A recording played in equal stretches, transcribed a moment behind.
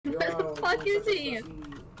fuck is he?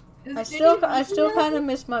 I still kind of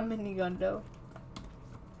miss my minigun though.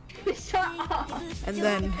 Shut up. And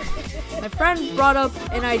then my friend brought up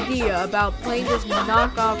an idea about playing this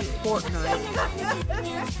knockoff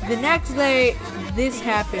Fortnite. The next day, this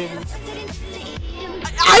happened.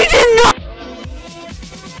 I did not.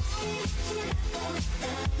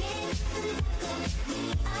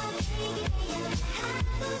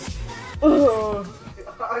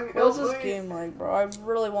 What's this game like, bro? I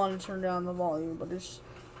really want to turn down the volume, but it's.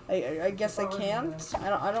 I guess I can't.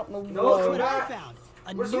 I don't know what.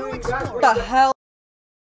 What the hell?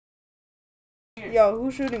 Yo,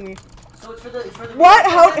 who's shooting me? So it's for the What?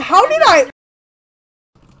 How did I?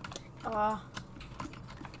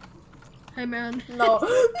 Hey man. No.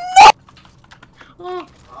 No. Oh.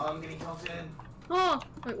 I'm getting tilted. Oh.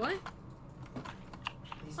 Wait, what?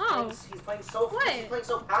 He's Oh. playing so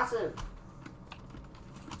passive.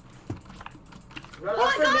 No, Oh,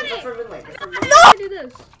 I got it! that's for mid lane. How do I do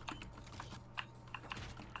this?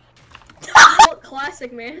 Oh,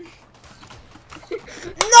 classic, man.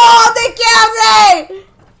 No, they killed me!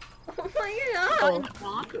 Oh my god.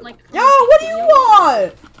 Oh. Like, Yo, what do you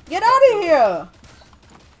want? Get out of here.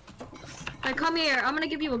 Hey, come here. I'm gonna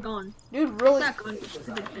give you a gun. Dude really That gun, you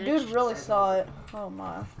stupid bitch. Dude really saw it. Oh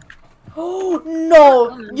my. Oh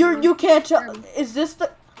no! You can't tell. Is this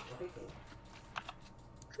the?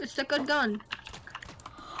 It's a good gun.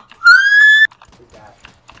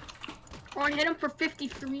 Oh, I hit him for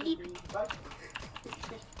 53.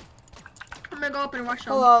 I'm gonna go up and rush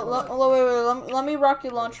him. Hold on. Wait. Let me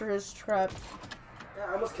rocket launcher his trap. Yeah,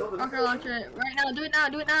 I almost killed him. Rocket launcher it right now. Do it now.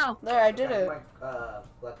 Do it now. There, I did it.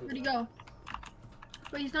 Where'd he go?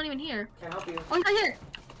 Wait, he's not even here. Can't help you. Oh, he's not here.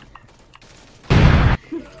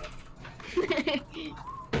 Okay,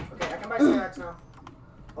 I can buy snacks now.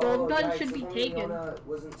 Well, gun yikes, should be if only taken. Leona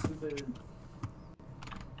wasn't stupid.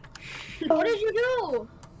 What did you do?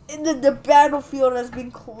 The battlefield has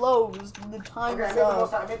been closed. The time Okay, is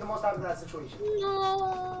up. I made the most out of that situation.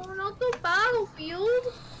 No, not the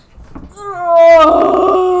battlefield.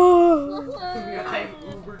 I'm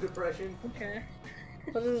uber depression. Okay.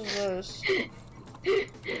 What is this?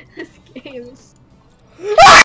 This game is